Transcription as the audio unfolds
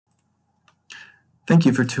Thank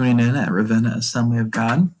you for tuning in at Ravenna Assembly of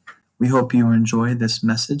God. We hope you enjoy this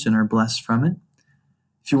message and are blessed from it.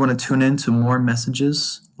 If you want to tune in to more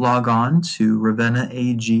messages, log on to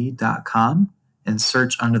ravennaag.com and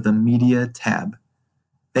search under the Media tab.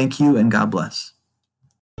 Thank you and God bless.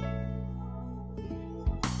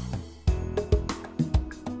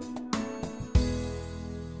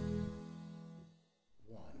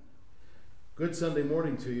 Good Sunday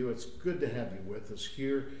morning to you. It's good to have you with us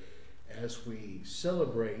here as we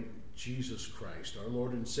celebrate Jesus Christ, our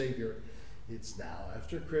Lord and Savior. It's now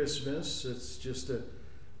after Christmas. It's just a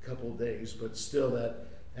couple days, but still that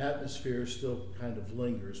atmosphere still kind of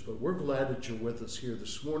lingers. But we're glad that you're with us here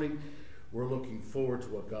this morning. We're looking forward to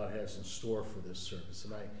what God has in store for this service.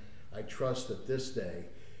 And I trust that this day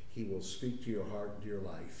He will speak to your heart and to your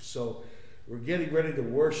life. So we're getting ready to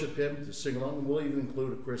worship Him, to sing along, and we'll even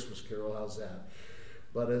include a Christmas carol. How's that?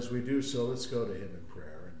 But as we do so, let's go to Him in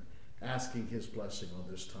prayer and asking His blessing on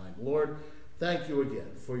this time. Lord, thank you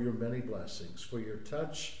again for your many blessings, for your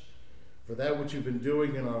touch, for that which you've been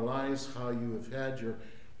doing in our lives, how you have had your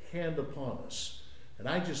hand upon us. And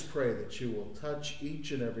I just pray that you will touch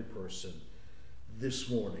each and every person this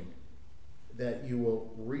morning, that you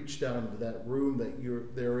will reach down into that room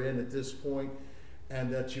that they're in at this point,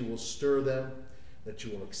 and that you will stir them, that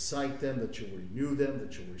you will excite them, that you will renew them,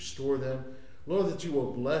 that you will restore them. Lord, that you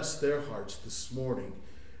will bless their hearts this morning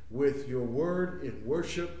with your word in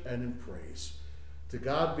worship and in praise. To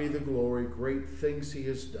God be the glory, great things He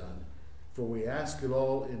has done, for we ask it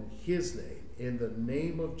all in His name, in the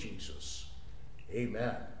name of Jesus.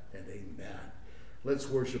 Amen and amen. Let's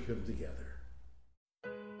worship Him together.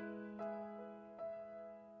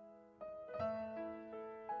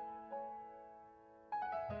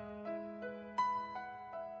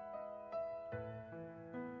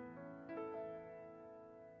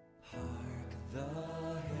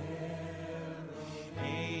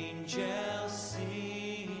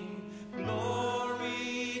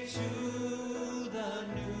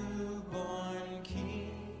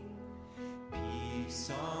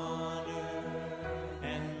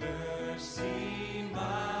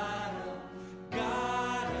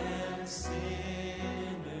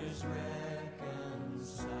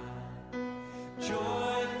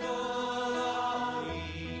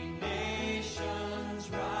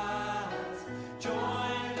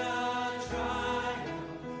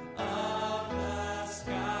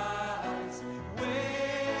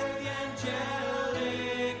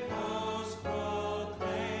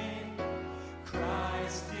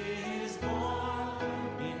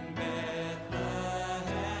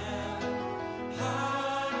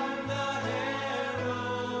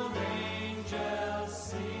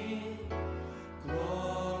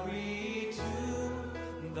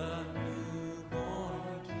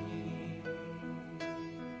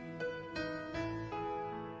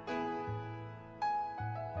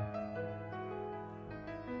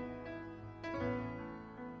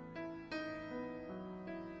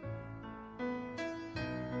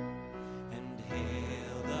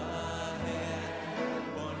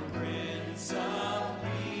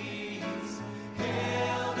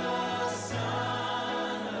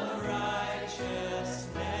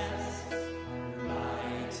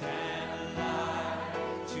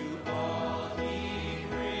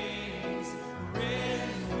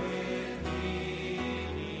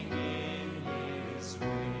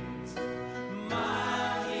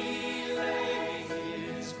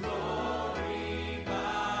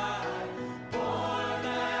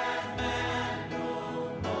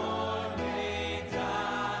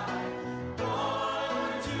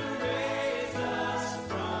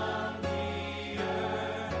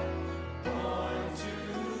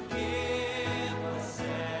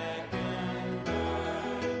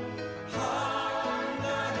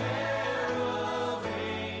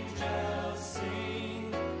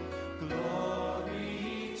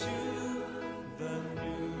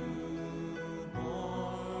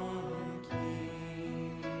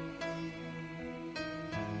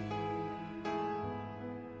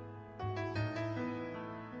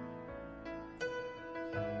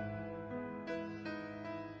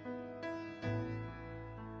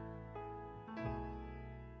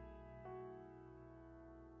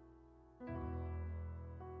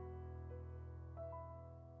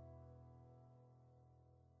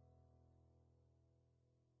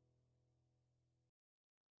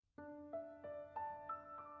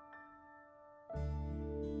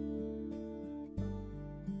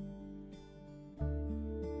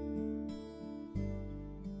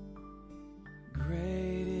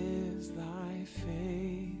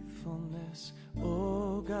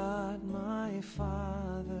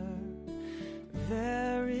 Father,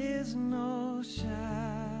 there is no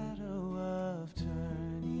shadow of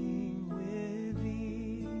turning with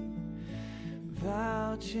thee.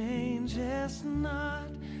 Thou changest not,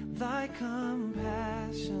 thy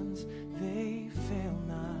compassions, they fail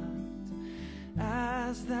not.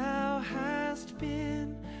 As thou hast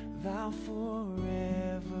been, thou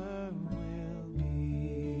forever will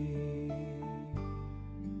be.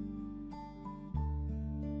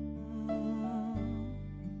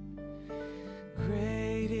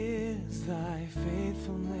 Great is thy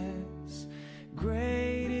faithfulness,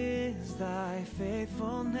 great is thy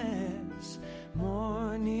faithfulness.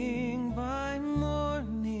 Morning by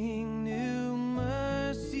morning new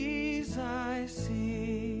mercies I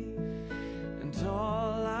see, and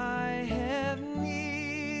all I have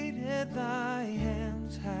needed thy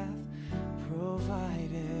hands hath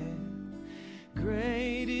provided.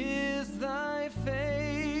 Great is thy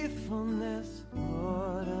faithfulness,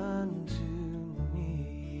 Lord, unto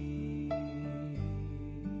me.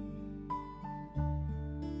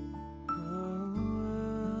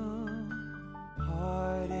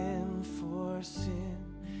 Pardon for sin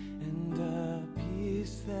and a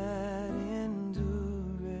peace that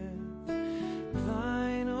endureth,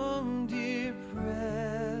 thine own dear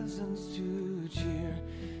presence to cheer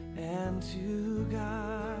and to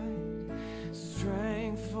guide,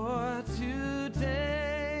 strength for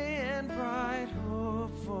today and bright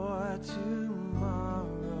hope for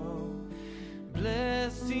tomorrow,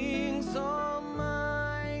 blessings all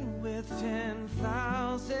mine with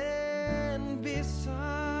 10,000 besides.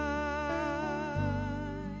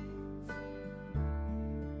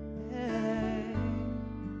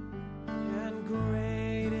 And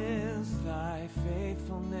great is thy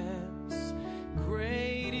faithfulness,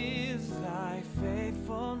 great is thy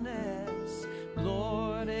faithfulness,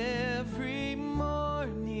 Lord. Every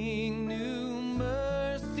morning new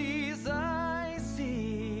mercies I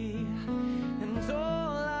see, and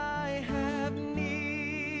all I have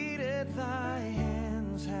needed thy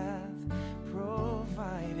hands hath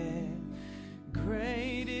provided.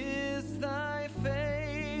 Great is thy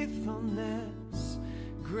faithfulness,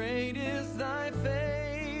 great is thy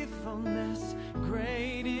faithfulness,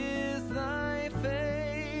 great is thy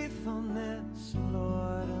faithfulness,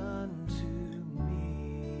 Lord, unto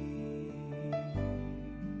me.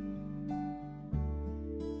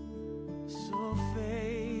 So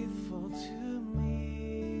faithful to me.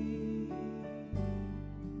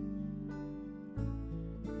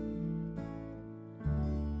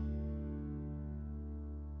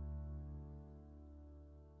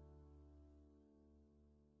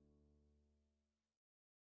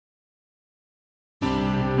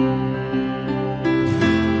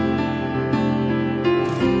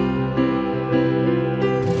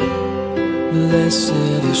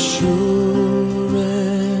 Blessed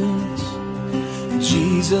assurance,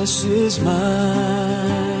 Jesus is mine.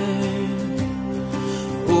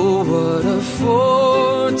 Oh, what a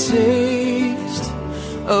foretaste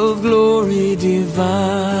of glory divine,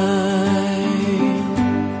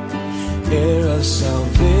 heir of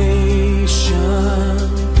salvation,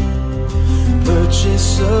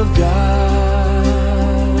 purchase of God,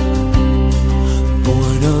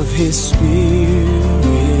 born of His Spirit,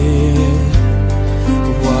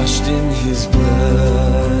 washed in His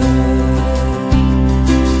blood.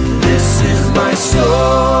 This is my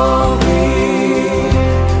story,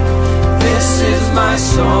 this is my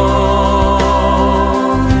song,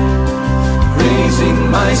 praising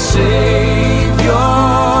my Savior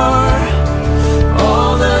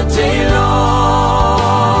all the day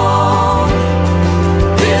long.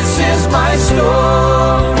 This is my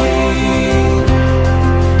story,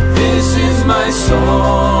 this is my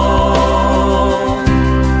song,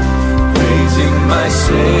 my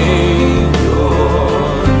Savior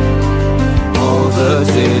all the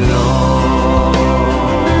day long.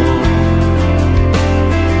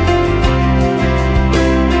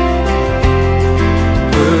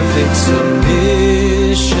 Perfect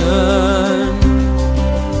submission,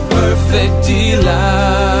 perfect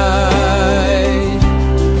delight,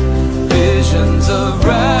 visions of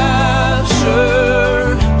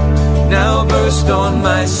rapture now burst on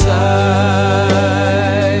my sight.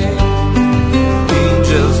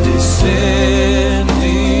 Descending,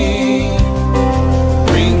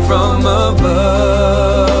 bring from above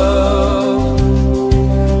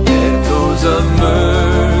echoes of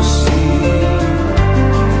mercy,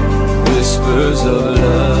 whispers of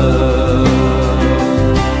love.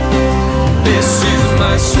 This is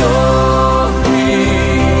my story,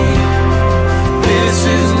 this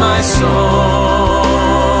is my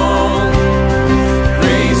song,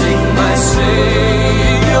 praising my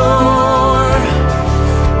Savior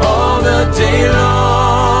all the day long.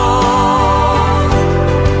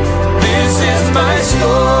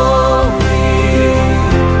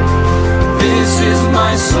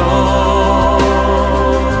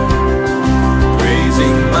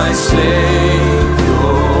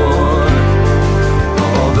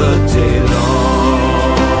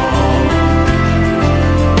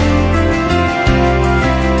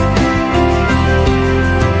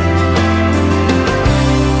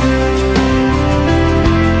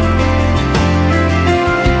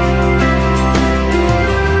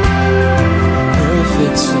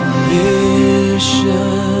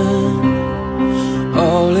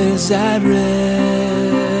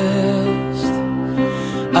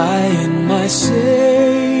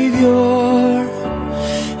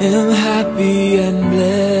 am happy and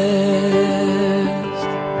blessed,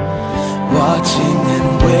 watching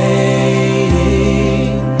and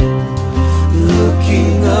waiting,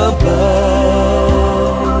 looking above,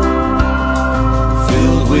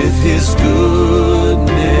 filled with His goodness,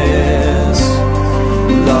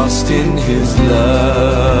 lost in His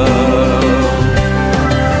love.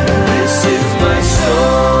 This is my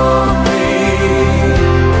story,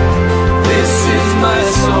 this is my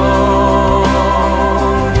song,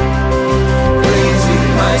 praising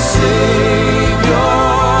my Savior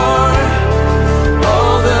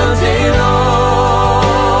all the day long.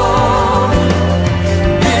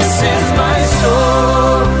 This is my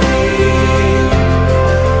story,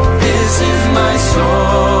 this is my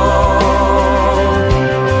song,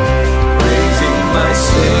 praising my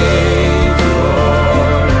Savior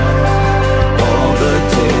all the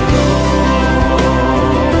day long,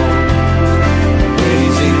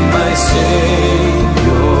 praising my Savior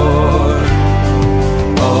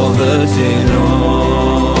all the day long.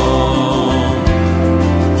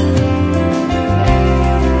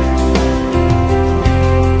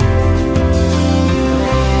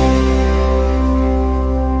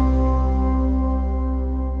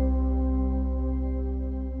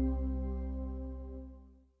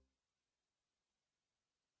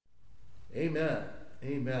 Amen.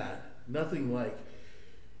 Amen. Nothing like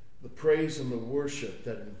the praise and the worship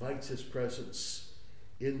that invites His presence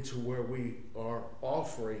into where we are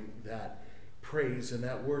offering that praise and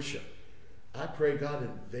that worship. I pray God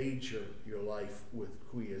invade your life with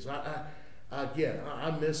who He is. I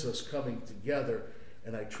miss us coming together,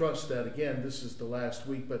 and I trust that, again, this is the last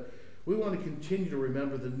week, but we want to continue to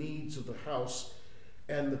remember the needs of the house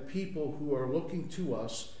and the people who are looking to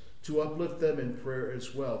us to uplift them in prayer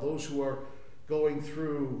as well. Those who are going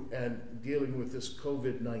through and dealing with this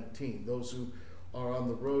COVID-19, those who are on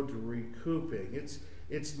the road to recouping.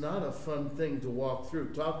 It's not a fun thing to walk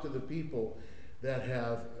through. Talk to the people that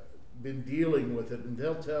have been dealing with it, and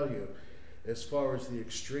they'll tell you, as far as the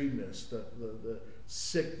extremeness, the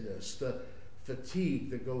sickness, the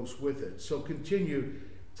fatigue that goes with it. So continue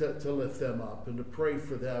to lift them up and to pray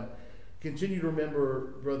for them. Continue to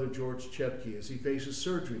remember Brother George Chepke as he faces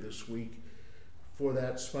surgery this week for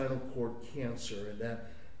that spinal cord cancer, and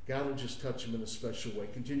that God will just touch him in a special way.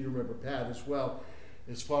 Continue to remember Pat as well,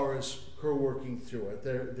 as far as her working through it.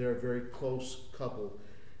 They're a very close couple,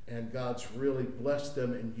 and God's really blessed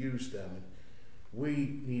them and used them. And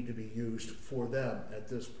we need to be used for them at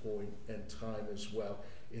this point in time as well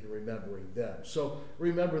in remembering them. So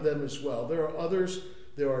remember them as well. There are others.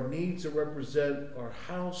 There are needs that represent our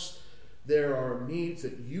house. There are needs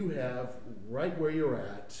that you have right where you're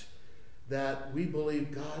at that we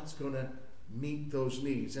believe God's going to meet those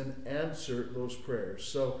needs and answer those prayers.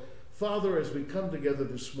 So, Father, as we come together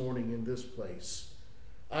this morning in this place,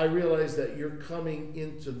 I realize that you're coming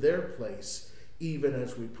into their place even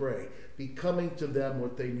as we pray, becoming to them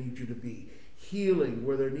what they need you to be, healing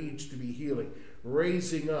where there needs to be healing,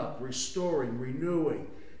 raising up, restoring, renewing.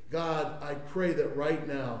 God, I pray that right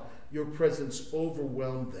now your presence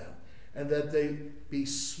overwhelm them, and that they be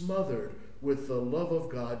smothered with the love of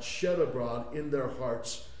God shed abroad in their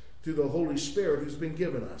hearts through the Holy Spirit who's been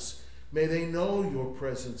given us. May they know your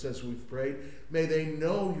presence as we've prayed. May they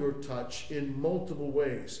know your touch in multiple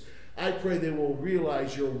ways. I pray they will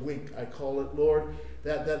realize your wink, I call it, Lord,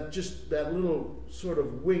 that little sort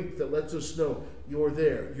of wink that lets us know you're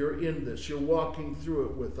there, you're in this, you're walking through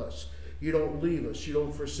it with us. You don't leave us, you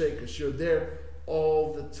don't forsake us, you're there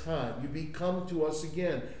all the time. You become to us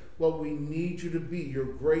again what we need you to be, your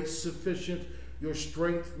grace sufficient, your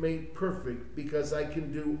strength made perfect, because I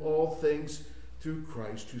can do all things through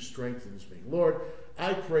Christ who strengthens me. Lord,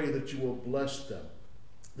 I pray that you will bless them,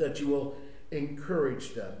 that you will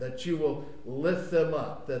encourage them, that you will lift them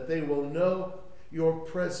up, that they will know your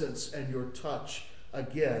presence and your touch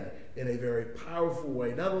again in a very powerful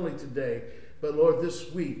way, not only today, but Lord,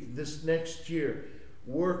 this week, this next year.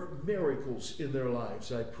 Work miracles in their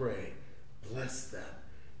lives, I pray. Bless them.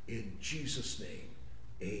 In Jesus' name,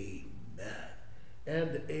 amen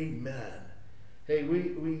and amen. Hey,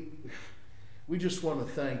 we just want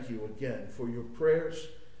to thank you again for your prayers,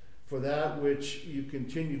 for that which you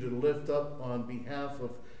continue to lift up on behalf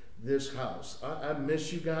of this house. I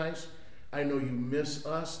miss you guys. I know you miss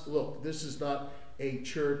us. Look, this is not a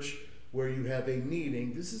church where you have a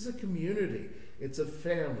meeting. This is a community. It's a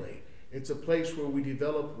family. It's a place where we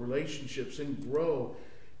develop relationships and grow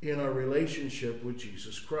in our relationship with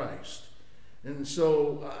Jesus Christ. And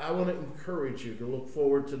so I want to encourage you to look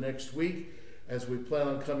forward to next week as we plan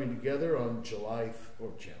on coming together on January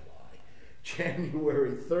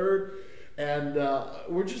 3rd. And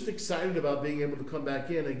we're just excited about being able to come back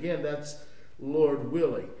in. Again, that's Lord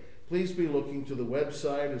willing. Please be looking to the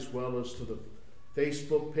website as well as to the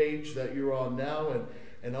Facebook page that you're on now,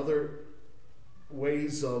 and other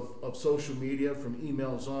ways of social media from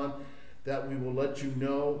emails on, that we will let you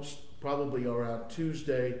know probably around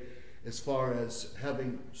Tuesday as far as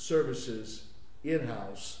having services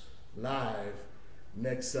in-house live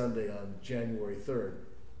next Sunday on January 3rd.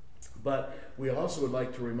 But we also would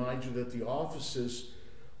like to remind you that the offices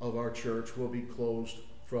of our church will be closed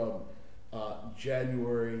from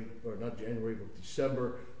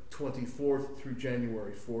December 24th through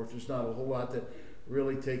January 4th. There's not a whole lot that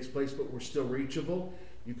really takes place, but we're still reachable.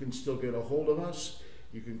 You can still get a hold of us.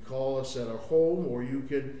 You can call us at our home, or you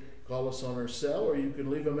can call us on our cell, or you can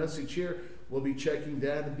leave a message here. We'll be checking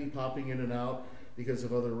that and be popping in and out because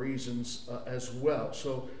of other reasons as well.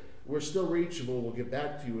 So we're still reachable. We'll get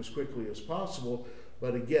back to you as quickly as possible.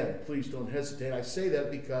 But again, please don't hesitate. I say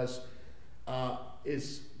that because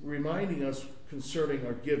it's reminding us concerning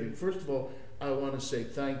our giving. First of all, I want to say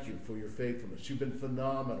thank you for your faithfulness. You've been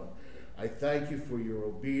phenomenal. I thank you for your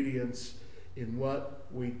obedience in what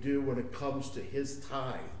we do when it comes to his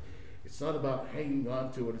tithe. It's not about hanging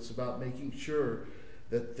on to it. It's about making sure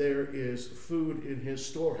that there is food in his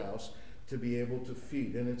storehouse to be able to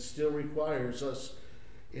feed. And it still requires us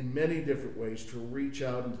in many different ways to reach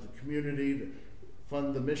out into the community, to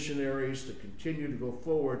fund the missionaries, to continue to go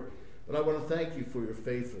forward. But I want to thank you for your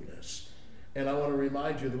faithfulness. And I want to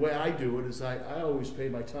remind you, the way I do it is I always pay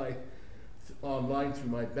my tithe online through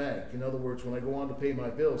my bank. In other words, when I go on to pay my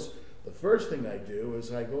bills, the first thing I do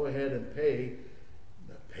is I go ahead and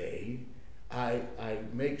I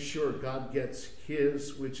make sure God gets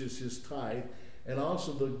his, which is his tithe, and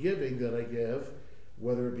also the giving that I give,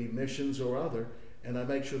 whether it be missions or other, and I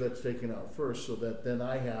make sure that's taken out first so that then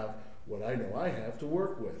I have what I know I have to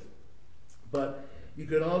work with. But you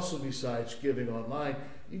can also, besides giving online,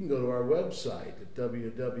 you can go to our website at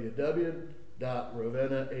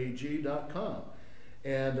www.ravennaag.com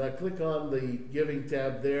and click on the giving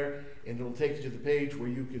tab there, and it'll take you to the page where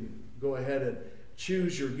you can go ahead and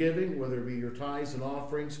choose your giving, whether it be your tithes and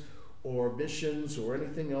offerings or missions or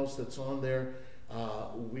anything else that's on there.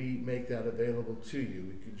 We make that available to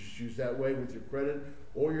you. You can just use that way with your credit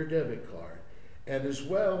or your debit card. And as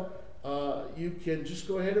well, you can just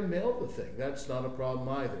go ahead and mail the thing. That's not a problem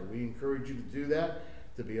either. We encourage you to do that,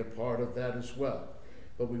 to be a part of that as well.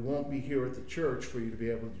 But we won't be here at the church for you to be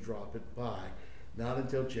able to drop it by, not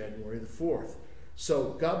until January the 4th.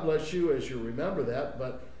 So God bless you as you remember that,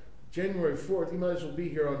 but January 4th, you might as well be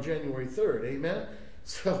here on January 3rd, amen?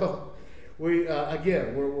 So we're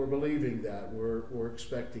believing that, we're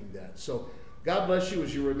expecting that. So God bless you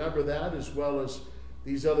as you remember that, as well as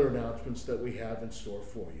these other announcements that we have in store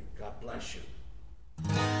for you. God bless you.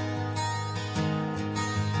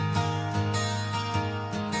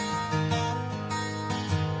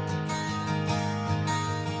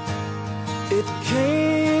 It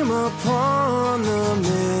came upon the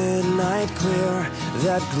midnight clear,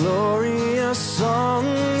 that glorious song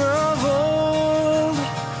of old,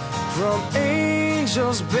 from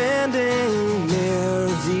angels bending near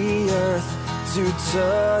the earth to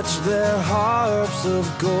touch their harps of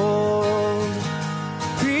gold.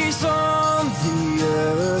 Peace on the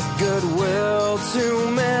earth, goodwill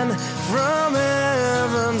to men, from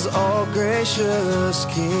heaven's all gracious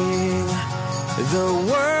King. The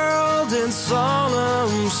world in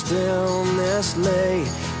solemn stillness lay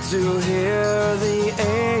to hear the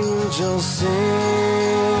angels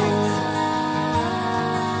sing.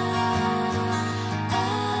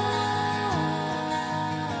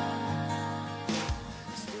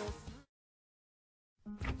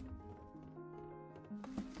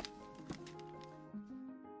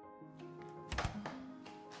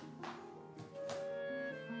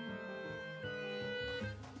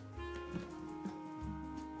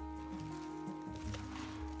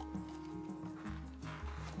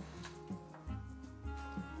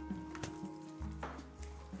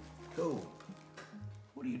 So,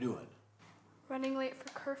 what are you doing? Running late for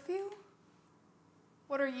curfew?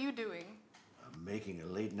 What are you doing? I'm making a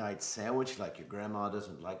late night sandwich like your grandma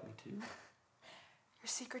doesn't like me to. Your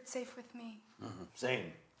secret's safe with me.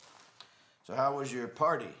 Same. So how was your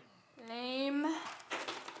party? Lame.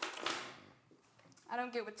 I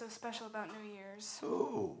don't get what's so special about New Year's.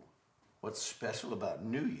 Oh, what's special about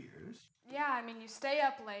New Year's? Yeah, I mean, you stay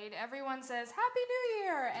up late, everyone says, Happy New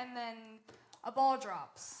Year, and then a ball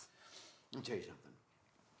drops. Let me tell you something.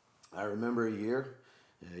 I remember a year,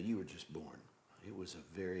 you were just born. It was a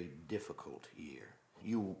very difficult year.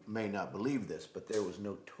 You may not believe this, but there was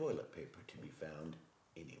no toilet paper to be found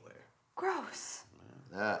anywhere. Gross.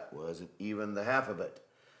 That wasn't even the half of it.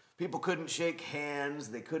 People couldn't shake hands,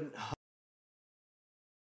 they couldn't hug.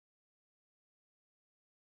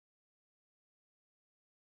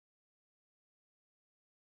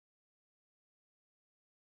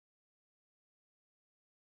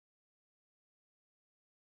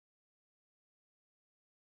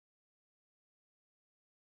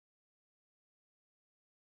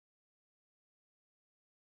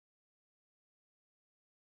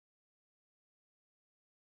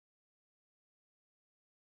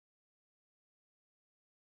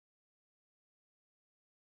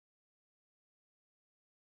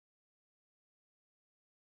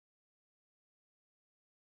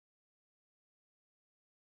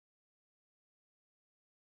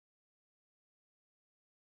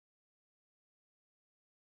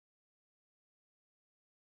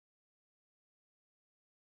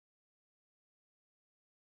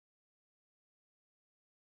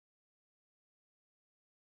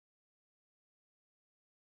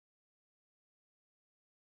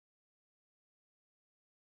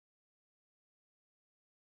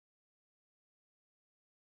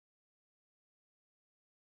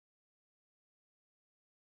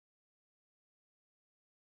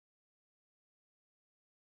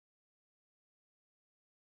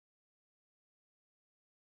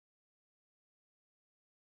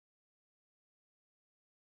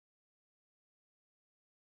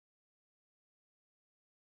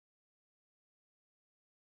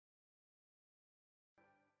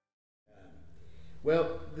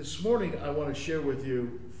 Well, this morning I want to share with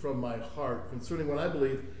you from my heart concerning what I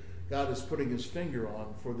believe God is putting his finger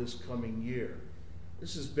on for this coming year.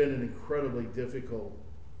 This has been an incredibly difficult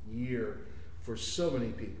year for so many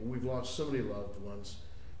people. We've lost so many loved ones.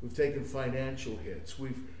 We've taken financial hits.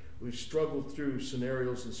 We've struggled through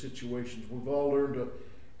scenarios and situations. We've all learned to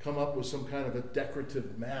come up with some kind of a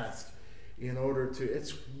decorative mask in order to,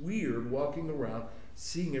 it's weird walking around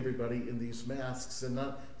seeing everybody in these masks and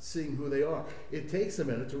not seeing who they are. It takes a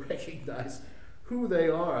minute to recognize who they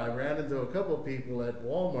are. I ran into a couple of people at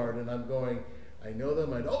Walmart and I'm going, I know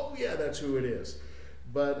them. Oh yeah, that's who it is.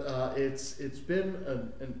 But it's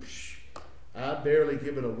been, I barely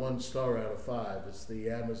give it a 1 star out of 5 as the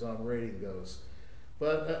Amazon rating goes.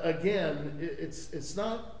 But again, it's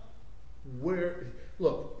not where,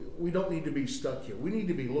 look, we don't need to be stuck here. We need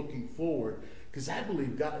to be looking forward, because I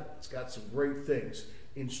believe God's got some great things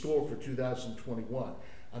in store for 2021.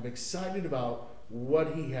 I'm excited about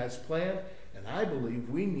what he has planned, and I believe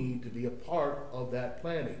we need to be a part of that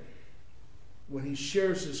planning. When he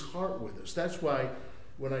shares his heart with us, that's why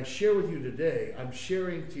when I share with you today, I'm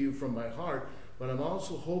sharing to you from my heart, but I'm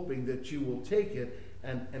also hoping that you will take it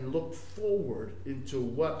and look forward into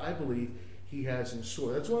what I believe he has in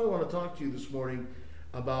store. That's why I want to talk to you this morning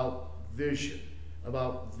about vision,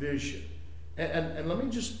 And let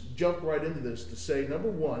me just jump right into this to say, number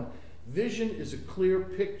one, vision is a clear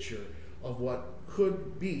picture of what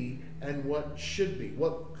could be and what should be.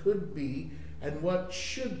 What could be and what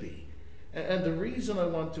should be. And the reason I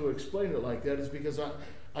want to explain it like that is because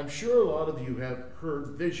I'm sure a lot of you have heard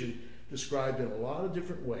vision described in a lot of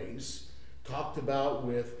different ways, talked about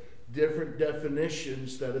with different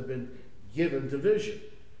definitions that have been given to vision.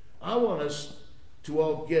 I want us to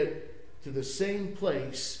all get to the same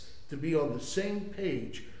place, to be on the same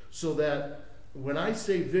page, so that when I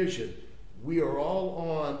say vision, we are all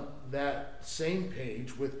on that same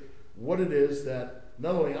page with what it is that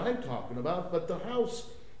not only I'm talking about, but the house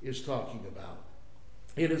is talking about.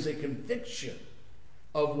 It is a conviction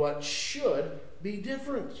of what should be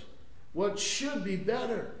different, what should be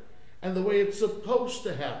better, and the way it's supposed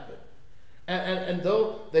to happen. And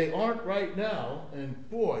though they aren't right now, and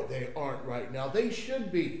boy, they aren't right now, they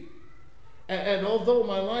should be. And although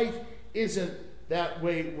my life isn't that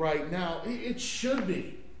way right now, it should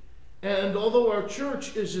be. And although our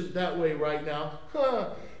church isn't that way right now,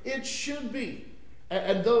 it should be.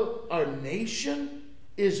 And though our nation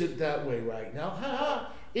isn't that way right now,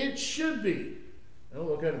 it should be. I don't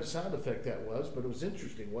know what kind of sound effect that was, but it was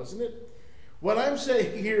interesting, wasn't it? What I'm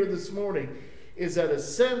saying here this morning is that a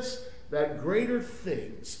sense that greater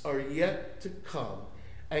things are yet to come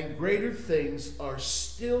and greater things are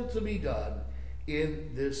still to be done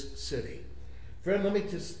in this city. Friend, let me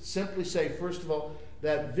just simply say, first of all,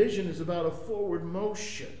 that vision is about a forward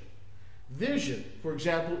motion. Vision, for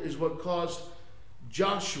example, is what caused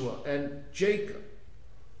Joshua and Jacob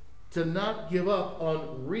to not give up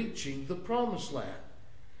on reaching the promised land.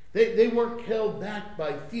 They weren't held back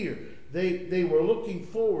by fear. They were looking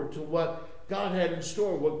forward to what God had in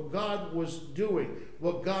store, what God was doing,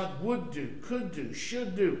 what God would do, could do,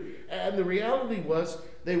 should do. And the reality was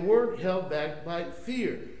they weren't held back by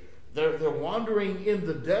fear. They're wandering in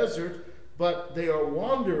the desert, but they are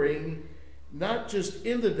wandering not just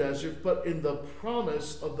in the desert, but in the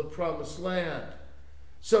promise of the promised land.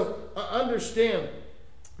 So understand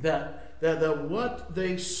that what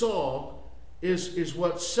they saw is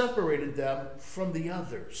what separated them from the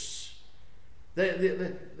others.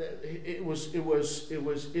 It was,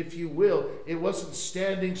 if you will, it wasn't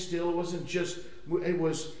standing still. It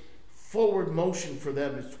was forward motion for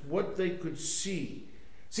them. It's what they could see.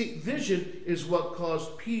 See, vision is what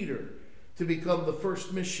caused Peter to become the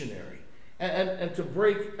first missionary and to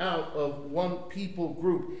break out of one people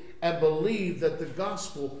group and believe that the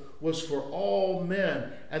gospel was for all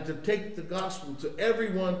men and to take the gospel to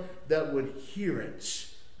everyone that would hear it.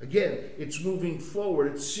 Again, it's moving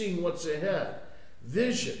forward. It's seeing what's ahead.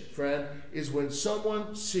 Vision, friend, is when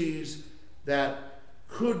someone sees that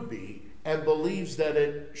could be and believes that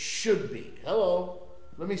it should be. Hello?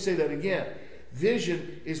 Let me say that again.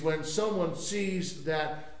 Vision is when someone sees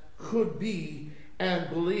that could be and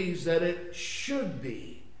believes that it should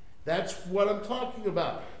be. That's what I'm talking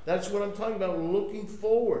about. That's what I'm talking about, looking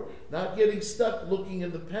forward, not getting stuck looking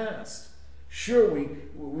in the past. Sure,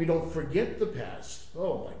 we don't forget the past.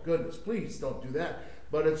 Oh my goodness, please don't do that.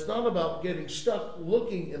 But it's not about getting stuck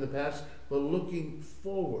looking in the past, but looking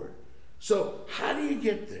forward. So how do you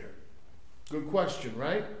get there? Good question,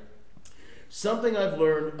 right? Something I've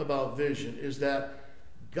learned about vision is that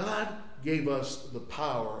God gave us the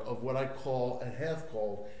power of what I call and have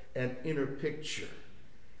called an inner picture.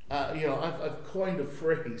 I've coined a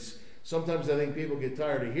phrase. Sometimes I think people get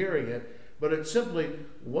tired of hearing it, but it's simply,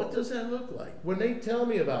 what does that look like? When they tell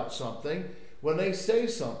me about something, when they say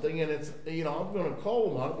something, and it's, I'm going to call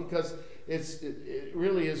them on it because it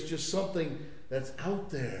really is just something that's out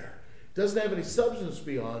there. It doesn't have any substance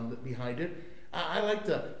behind it. I like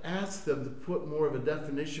to ask them to put more of a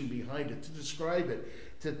definition behind it, to describe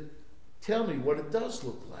it, to tell me what it does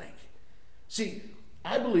look like. See,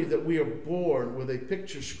 I believe that we are born with a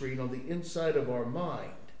picture screen on the inside of our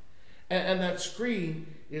mind. And that screen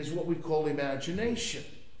is what we call imagination.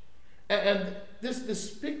 And this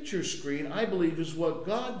picture screen, I believe, is what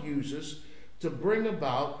God uses to bring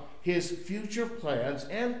about his future plans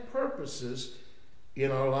and purposes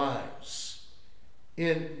in our lives.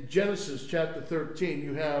 In Genesis chapter 13,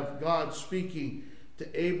 you have God speaking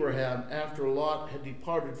to Abraham after Lot had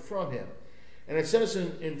departed from him. And it says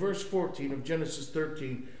in verse 14 of Genesis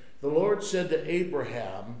 13, the Lord said to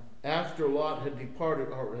Abraham, after Lot had departed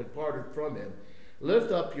from him,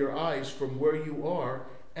 lift up your eyes from where you are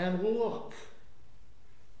and look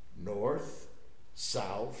north,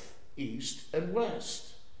 south, east, and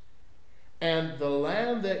west. And the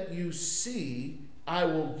land that you see I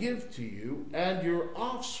will give to you and your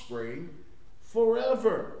offspring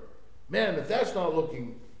forever. Man, if that's not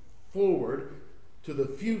looking forward to the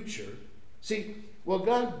future. See, what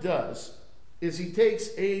God does is he takes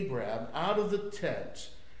Abraham out of the tent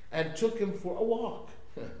and took him for a walk.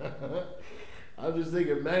 I was just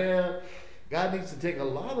thinking, man, God needs to take a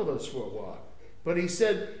lot of us for a walk. But he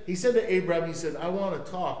said to Abraham, I want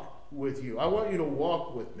to talk with you. I want you to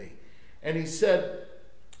walk with me. And he said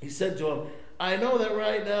to him, I know that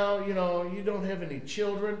right now, you don't have any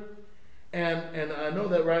children. And I know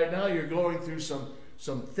that right now you're going through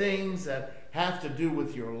some things that have to do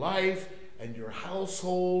with your life and your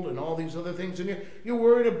household and all these other things. And you're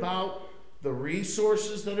worried about the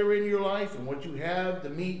resources that are in your life and what you have to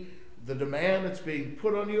meet the demand that's being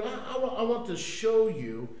put on you. I want to show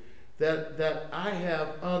you that I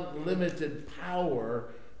have unlimited power,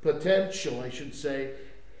 potential, I should say,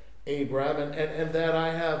 Abraham, and that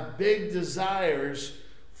I have big desires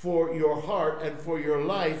for your heart and for your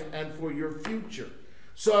life and for your future.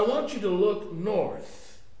 So I want you to look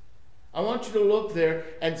north. I want you to look there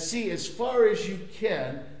and see as far as you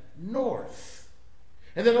can north.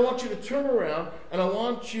 And then I want you to turn around and I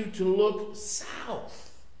want you to look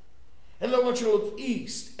south. And then I want you to look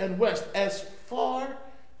east and west as far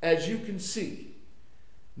as you can see.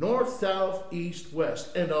 North, south, east,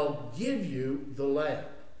 west. And I'll give you the land.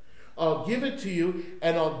 I'll give it to you,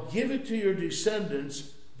 and I'll give it to your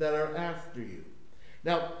descendants that are after you.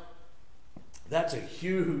 Now, that's a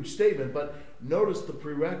huge statement, but notice the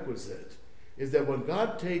prerequisite is that when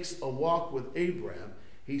God takes a walk with Abraham,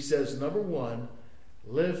 he says, number one,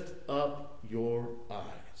 lift up your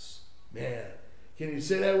eyes. Man, can you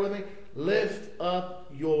say that with me? Lift up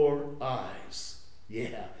your eyes.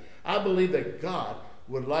 Yeah, I believe that God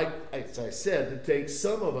would like, as I said, to take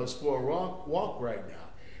some of us for a walk right now.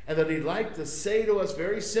 And that he'd like to say to us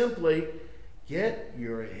very simply, get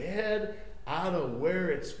your head out of where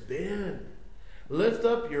it's been. Lift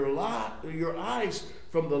up your eyes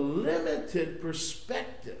from the limited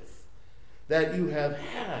perspective that you have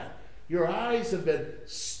had. Your eyes have been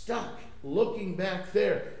stuck looking back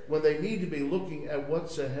there when they need to be looking at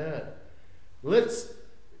what's ahead. Let's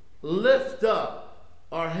lift up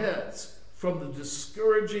our heads from the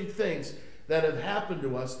discouraging things that have happened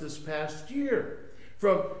to us this past year.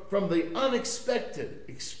 From the unexpected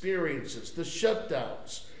experiences, the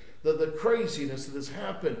shutdowns, the craziness that has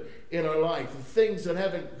happened in our life, the things that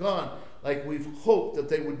haven't gone like we've hoped that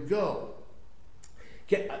they would go.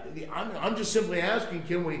 I'm just simply asking,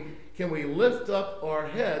 can we lift up our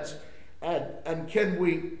heads and can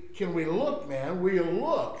we look, man? Will you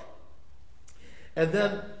look? And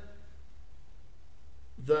then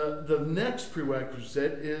the next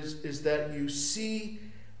prerequisite is that you see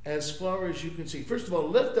as far as you can see. First of all,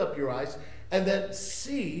 lift up your eyes and then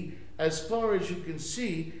see as far as you can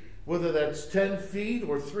see, whether that's 10 feet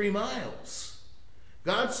or 3 miles.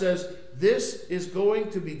 God says this is going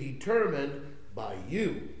to be determined by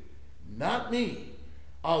you, not me.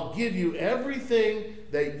 I'll give you everything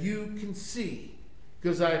that you can see,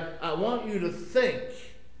 because I want you to think,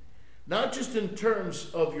 not just in terms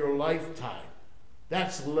of your lifetime.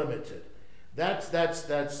 That's limited. That's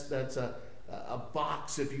a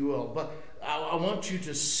box, if you will. But I want you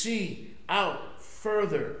to see out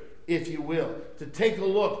further, if you will, to take a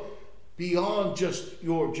look beyond just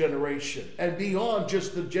your generation and beyond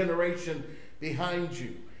just the generation behind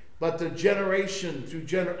you, but the generation through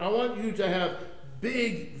generation. I want you to have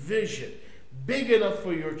big vision, big enough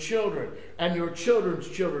for your children and your children's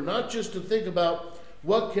children, not just to think about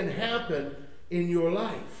what can happen in your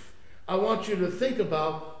life. I want you to think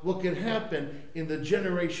about what can happen in the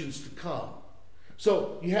generations to come.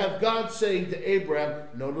 So you have God saying to Abraham,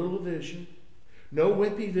 no little vision, no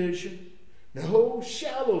wimpy vision, no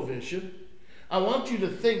shallow vision. I want you to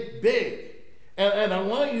think big. And I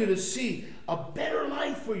want you to see a better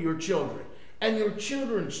life for your children and your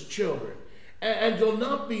children's children. And you'll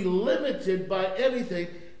not be limited by anything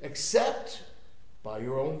except by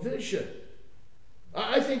your own vision.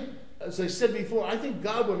 I think, as I said before, I think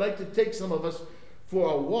God would like to take some of us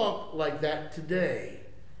for a walk like that today.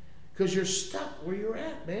 Because you're stuck where you're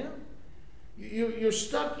at, man. You're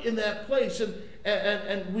stuck in that place,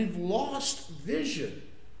 and we've lost vision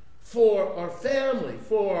for our family,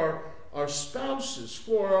 for our spouses,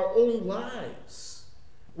 for our own lives.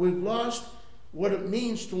 We've lost what it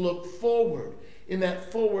means to look forward in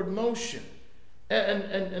that forward motion.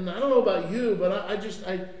 And I don't know about you, but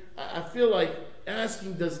I feel like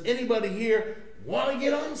asking, does anybody here want to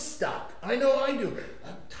get unstuck? I know I do.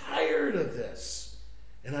 I'm tired of this.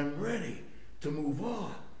 And I'm ready to move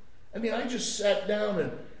on. I mean, I just sat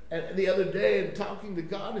down and the other day and talking to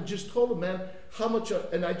God and just told him, man, how much,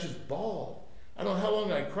 and I just bawled. I don't know how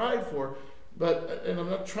long I cried for, and I'm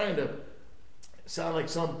not trying to sound like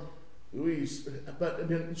some, but I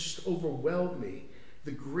mean, it just overwhelmed me,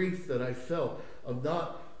 the grief that I felt of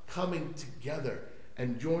not coming together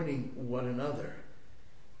and joining one another.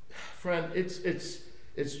 Friend,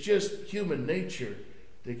 it's just human nature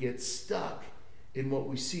to get stuck in what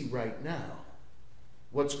we see right now,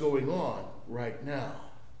 what's going on right now,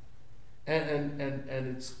 and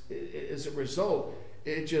it's as a result,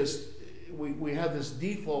 it just we have this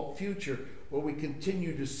default future where we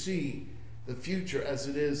continue to see the future as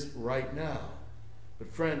it is right now.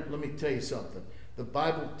 But friend, let me tell you something. The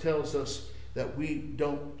Bible tells us that we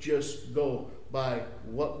don't just go by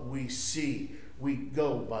what we see; we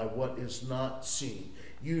go by what is not seen.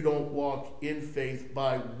 You don't walk in faith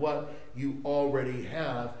by what you already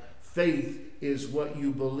have. Faith is what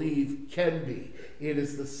you believe can be. It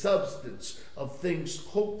is the substance of things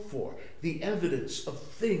hoped for, the evidence of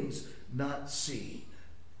things not seen.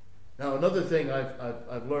 Now, another thing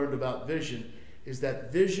I've learned about vision is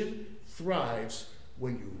that vision thrives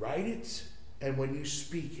when you write it and when you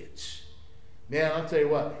speak it. Man, I'll tell you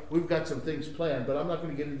what, we've got some things planned, but I'm not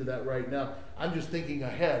going to get into that right now. I'm just thinking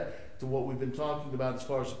ahead to what we've been talking about as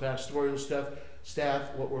far as the pastoral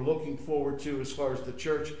staff, what we're looking forward to as far as the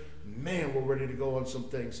church. Man, we're ready to go on some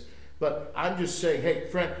things. But I'm just saying, hey,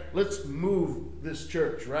 friend, let's move this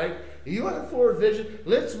church, right? You want a forward vision?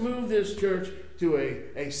 Let's move this church to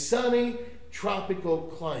a sunny, tropical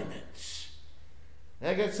climate.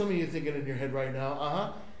 I got some of you thinking in your head right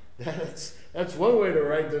now, that's one way to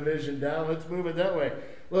write the vision down. Let's move it that way.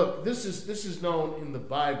 Look, this is known in the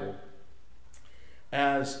Bible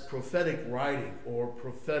as prophetic writing or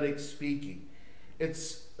prophetic speaking.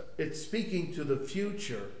 It's speaking to the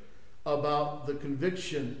future about the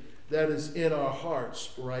conviction that is in our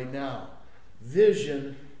hearts right now.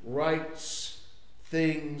 Vision writes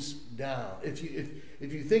things down. If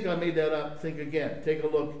you think I made that up, think again. Take a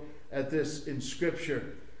look at this in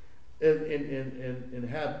Scripture. in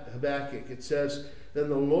Habakkuk, it says, "Then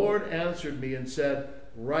the Lord answered me and said,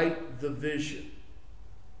 write the vision,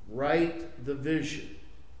 write the vision,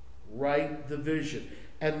 write the vision,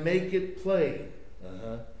 and make it plain."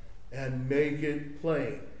 And make it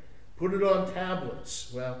plain. Put it on tablets.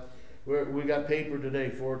 Well, we got paper today,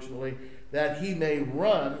 fortunately, that he may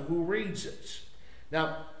run who reads it.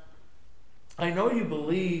 Now, I know you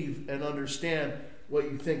believe and understand what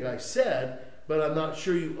you think I said, but I'm not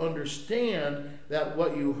sure you understand that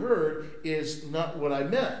what you heard is not what I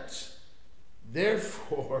meant.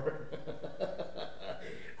 Therefore,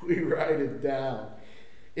 we write it down.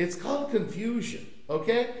 It's called confusion,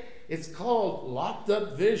 okay? It's called locked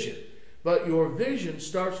up vision. But your vision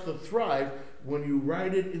starts to thrive when you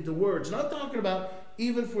write it into words. And I'm talking about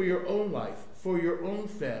even for your own life, for your own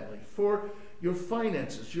family, for your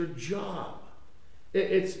finances, your job.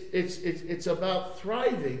 It's about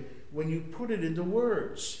thriving when you put it into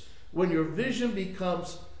words. When your vision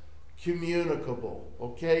becomes communicable,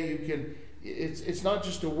 okay? It's not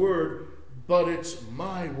just a word, but it's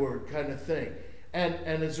my word kind of thing. And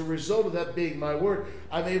as a result of that being my word,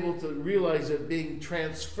 I'm able to realize it being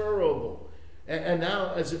transferable. And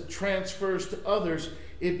now as it transfers to others,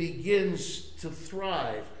 it begins to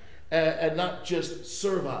thrive and not just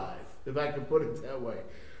survive, if I can put it that way.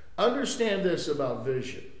 Understand this about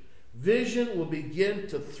vision. Vision will begin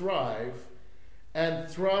to thrive and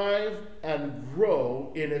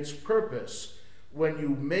grow in its purpose when you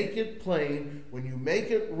make it plain, when you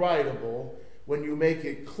make it writable, when you make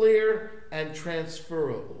it clear and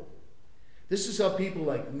transferable. This is how people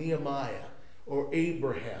like Nehemiah or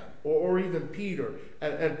Abraham or even Peter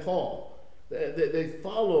and Paul, they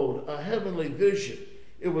followed a heavenly vision.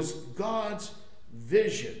 It was God's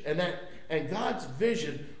vision, and God's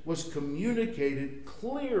vision was communicated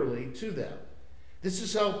clearly to them. This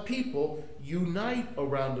is how people unite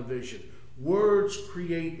around a vision. Words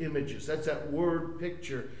create images. That's that word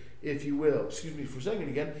picture, if you will. Excuse me for a second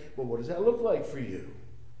again, but what does that look like for you?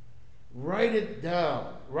 Write it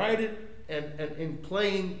down. Write it and in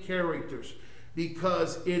plain characters,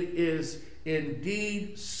 because it is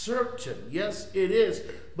indeed certain. Yes, it is,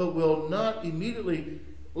 but will not immediately.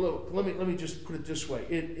 Look, let me just put it this way.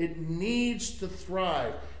 It needs to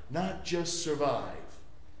thrive, not just survive.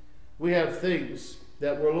 We have things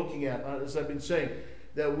that we're looking at, as I've been saying,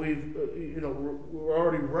 that we're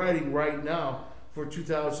already writing right now for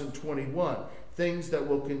 2021. Things that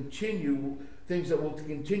will continue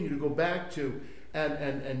to go back to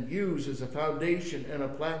and use as a foundation and a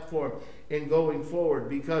platform in going forward,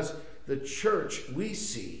 because the church we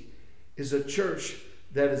see is a church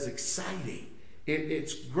that is exciting.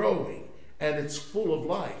 It's growing and it's full of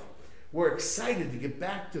life. We're excited to get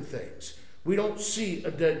back to things. We don't see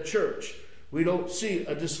a dead church. We don't see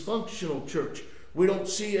a dysfunctional church. We don't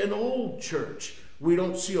see an old church. We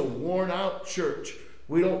don't see a worn out church.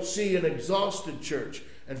 We don't see an exhausted church.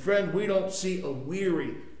 And friend, we don't see a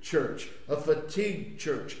weary church, a fatigued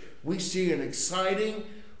church. We see an exciting,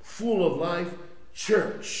 full of life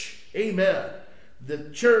church. Amen. The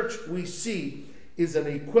church we see is an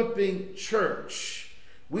equipping church.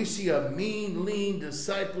 We see a mean, lean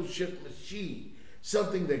discipleship machine,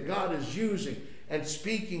 something that God is using and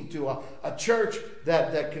speaking to, a church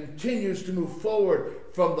that continues to move forward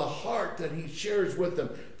from the heart that he shares with them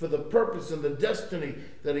for the purpose and the destiny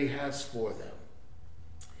that he has for them.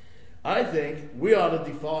 I think we ought to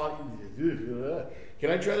defy,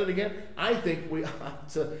 can I try that again? I think we ought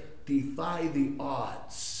to defy the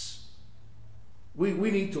odds. We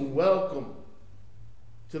need to welcome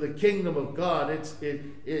to the kingdom of God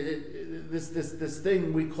this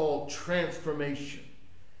thing we call transformation.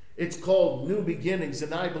 It's called new beginnings,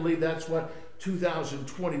 and I believe that's what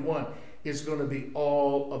 2021 is going to be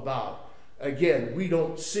all about. Again, we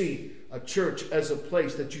don't see a church as a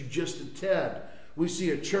place that you just attend. We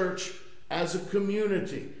see a church as a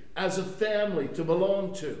community, as a family to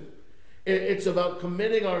belong to. It's about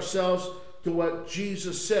committing ourselves to what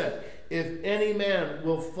Jesus said. If any man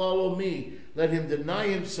will follow me, let him deny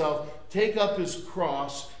himself, take up his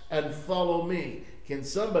cross, and follow me. Can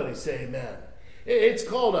somebody say amen? It's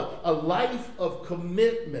called a life of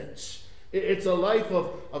commitments. It's a life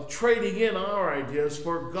of trading in our ideas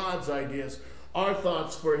for God's ideas, our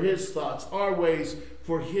thoughts for his thoughts, our ways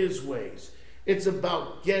for his ways. It's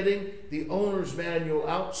about getting the owner's manual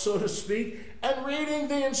out, so to speak, and reading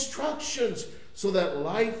the instructions so that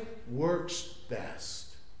life works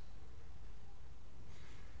best.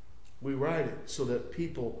 We write it so that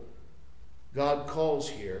people God calls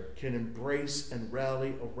here can embrace and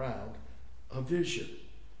rally around a vision.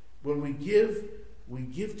 When we give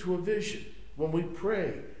to a vision. When we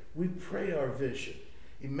pray our vision.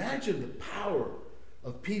 Imagine the power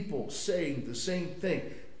of people saying the same thing,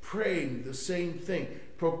 praying the same thing,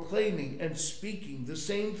 proclaiming and speaking the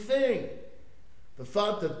same thing. The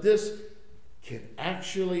thought that this can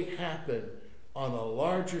actually happen on a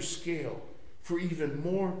larger scale for even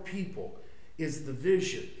more people is the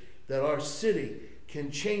vision that our city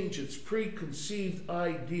can change its preconceived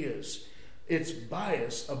ideas, its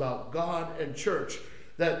bias about God and church,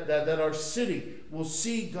 that our city will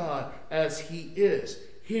see God as he is,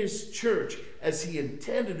 his church as he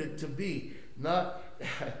intended it to be, not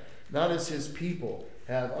as his people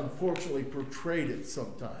have unfortunately portrayed it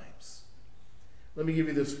sometimes. Let me give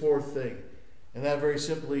you this fourth thing, and that very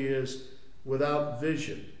simply is, without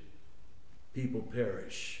vision, people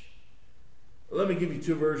perish. Let me give you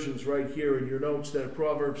two versions right here in your notes. That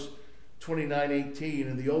Proverbs 29:18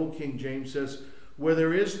 in the Old King James says, "Where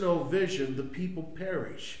there is no vision, the people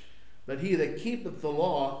perish. But he that keepeth the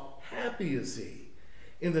law, happy is he."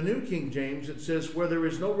 In the New King James, it says, "Where there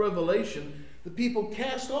is no revelation, the people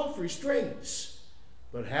cast off restraints.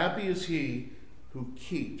 But happy is he who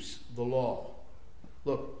keeps the law."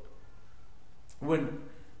 Look,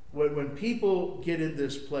 when people get in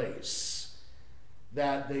this place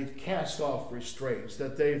that they've cast off restraints,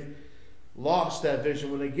 that they've lost that vision,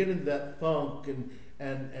 when they get into that funk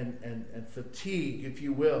and fatigue, if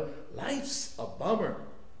you will, life's a bummer.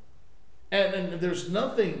 And there's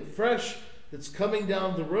nothing fresh that's coming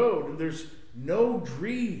down the road, and there's no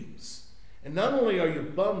dreams. And not only are you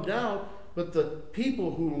bummed out, but the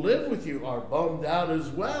people who live with you are bummed out as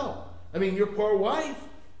well. I mean, your poor wife,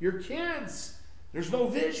 your kids, there's no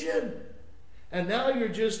vision. And now you're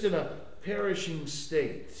just in a perishing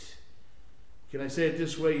state. Can I say it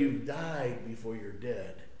this way? You've died before you're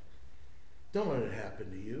dead. Don't let it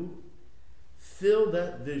happen to you. Fill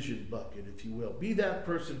that vision bucket, if you will. Be that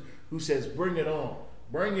person who says, "Bring it on.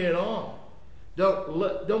 Bring it on."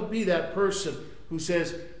 Don't be that person who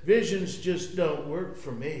says, "Visions just don't work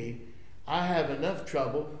for me. I have enough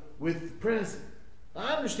trouble with the present."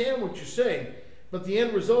 I understand what you're saying, but the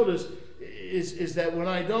end result is that when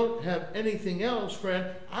I don't have anything else,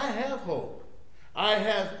 friend, I have hope. I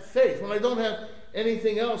have faith. When I don't have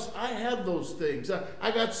anything else, I have those things.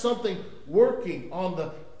 I got something working on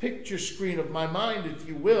the picture screen of my mind, if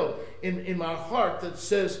you will, in my heart that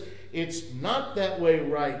says it's not that way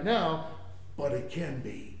right now, but it can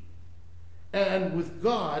be. And with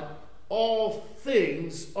God, all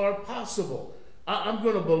things are possible. I'm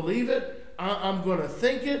going to believe it. I'm going to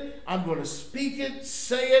think it. I'm going to speak it,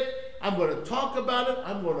 say it. I'm going to talk about it.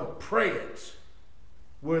 I'm going to pray it.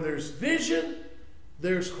 Where there's vision,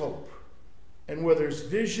 there's hope. And where there's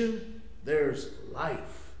vision, there's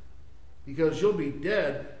life. Because you'll be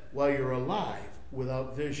dead while you're alive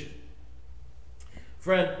without vision.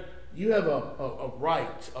 Friend, you have a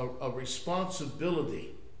right, a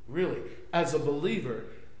responsibility, really, as a believer,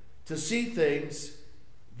 to see things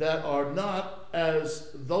that are not as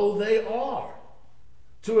though they are.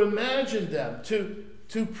 To imagine them,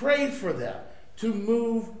 to pray for them, to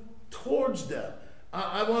move towards them.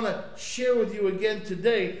 I want to share with you again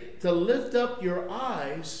today to lift up your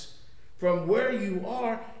eyes from where you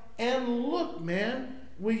are and look, man.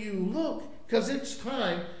 Will you look? Because it's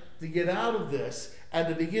time to get out of this and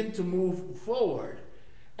to begin to move forward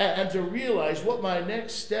and to realize what my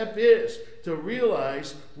next step is, to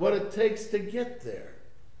realize what it takes to get there.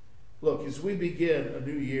 Look, as we begin a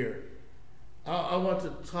new year, I want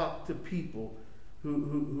to talk to people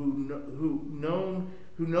who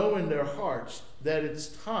know in their hearts that it's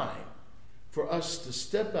time for us to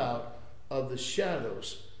step out of the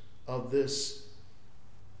shadows of this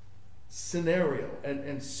scenario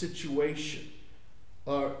and situation,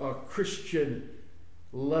 our Christian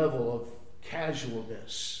level of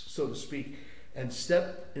casualness, so to speak, and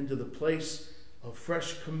step into the place of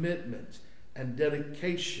fresh commitment and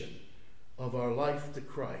dedication of our life to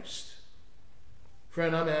Christ.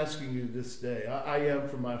 Friend, I'm asking you this day, I am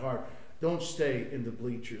from my heart, don't stay in the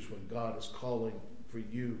bleachers when God is calling for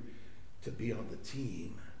you to be on the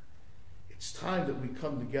team. It's time that we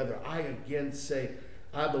come together. I again say,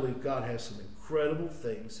 I believe God has some incredible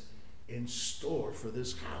things in store for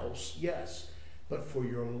this house, yes, but for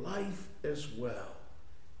your life as well.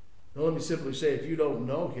 Now let me simply say, if you don't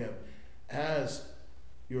know him as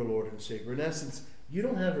your Lord and Savior, in essence, you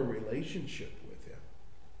don't have a relationship with him.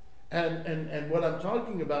 And what I'm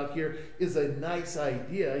talking about here is a nice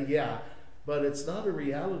idea, yeah, but it's not a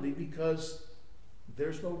reality because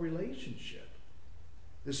there's no relationship.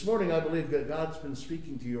 This morning, I believe that God's been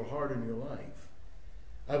speaking to your heart and your life.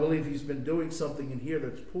 I believe he's been doing something in here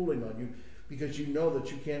that's pulling on you because you know that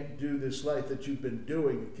you can't do this life that you've been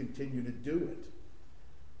doing and continue to do it.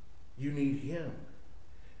 You need him.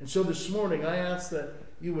 And so this morning, I ask that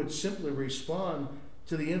you would simply respond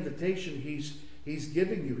to the invitation he's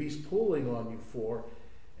giving you, he's pulling on you for.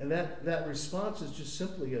 And that response is just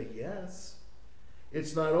simply a yes.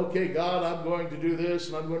 It's not, okay, God, I'm going to do this,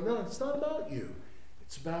 and I'm going, no, it's not about you.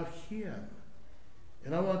 It's about him.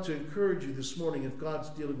 And I want to encourage you this morning, if God's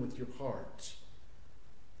dealing with your heart,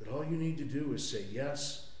 that all you need to do is say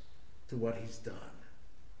yes to what he's done.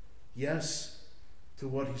 Yes to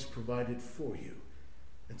what he's provided for you.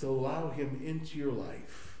 And to allow him into your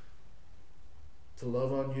life, to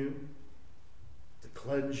love on you, to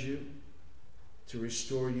cleanse you, to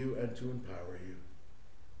restore you, and to empower you.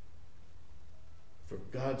 For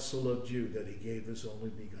God so loved you that he gave his only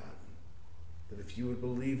begotten, that if you would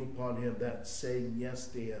believe upon him, that saying yes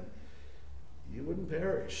to him, you wouldn't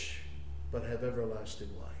perish, but have everlasting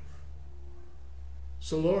life.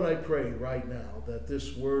 So Lord, I pray right now that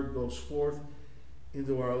this word goes forth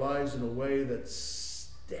into our lives in a way that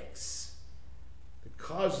sticks, that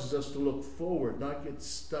causes us to look forward, not get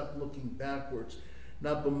stuck looking backwards,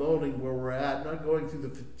 not bemoaning where we're at, not going through the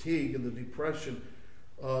fatigue and the depression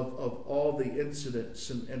of all the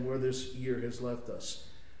incidents and where this year has left us.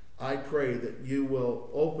 I pray that you will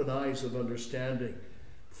open eyes of understanding,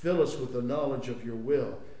 fill us with the knowledge of your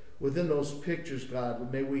will. Within those pictures,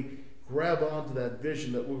 God, may we grab onto that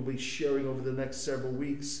vision that we'll be sharing over the next several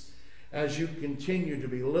weeks as you continue to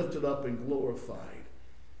be lifted up and glorified.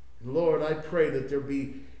 And Lord, I pray that there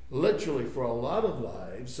be literally for a lot of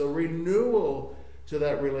lives a renewal to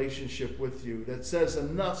that relationship with you that says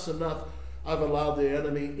enough's enough. I've allowed the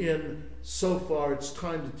enemy in so far. It's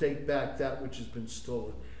time to take back that which has been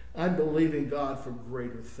stolen. I'm believing God for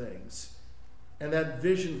greater things. And that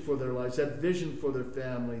vision for their lives, that vision for their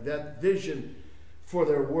family, that vision for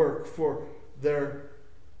their work, for their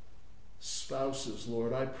spouses,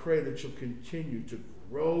 Lord, I pray that you'll continue to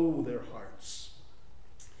grow their hearts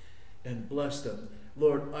and bless them.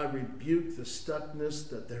 Lord, I rebuke the stuckness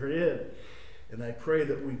that they're in. And I pray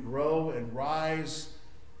that we grow and rise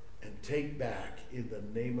and take back in the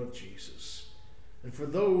name of Jesus. And for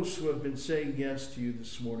those who have been saying yes to you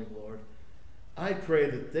this morning, Lord, I pray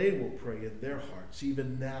that they will pray in their hearts,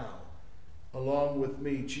 even now, along with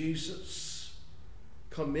me. Jesus,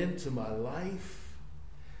 come into my life.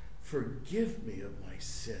 Forgive me of my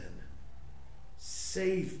sin.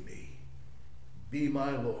 Save me. Be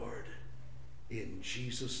my Lord. In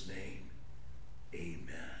Jesus' name, amen.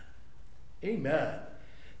 Amen.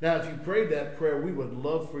 Now, if you prayed that prayer, we would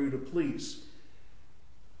love for you to please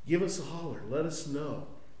give us a holler. Let us know.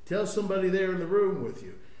 Tell somebody there in the room with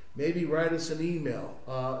you. Maybe write us an email.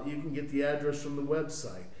 You can get the address from the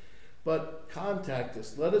website. But contact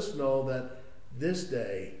us. Let us know that this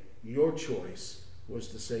day, your choice was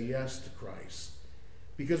to say yes to Christ.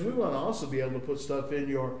 Because we want to also be able to put stuff in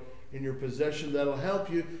your possession that'll help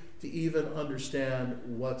you to even understand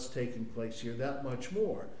what's taking place here that much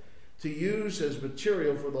more. To use as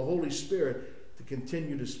material for the Holy Spirit to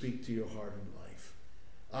continue to speak to your heart and life.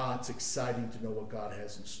 It's exciting to know what God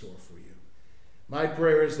has in store for you. My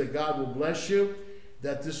prayer is that God will bless you,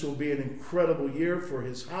 that this will be an incredible year for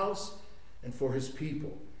his house and for his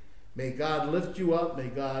people. May God lift you up. May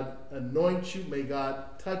God anoint you. May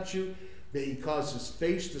God touch you. May he cause his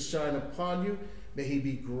face to shine upon you. May he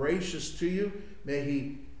be gracious to you. May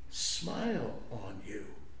he smile on you.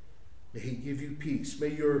 May he give you peace. May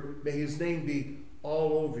his name be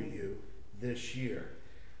all over you this year.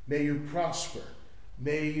 May you prosper.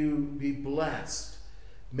 May you be blessed.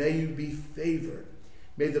 May you be favored.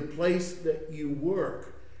 May the place that you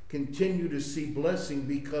work continue to see blessing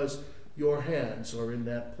because your hands are in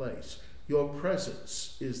that place. Your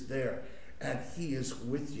presence is there, and he is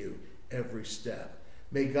with you every step.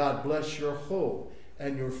 May God bless your home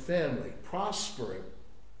and your family. Prosper it.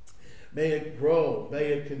 May it grow. May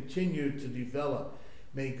it continue to develop.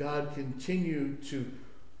 May God continue to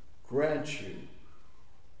grant you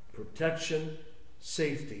protection,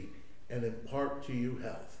 safety, and impart to you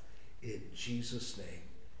health. In Jesus' name,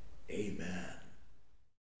 amen.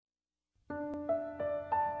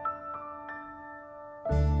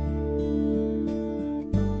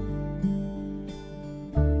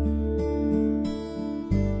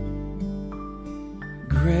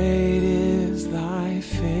 Great is thy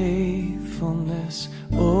faithfulness,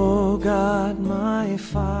 O God my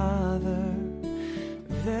Father.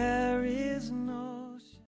 There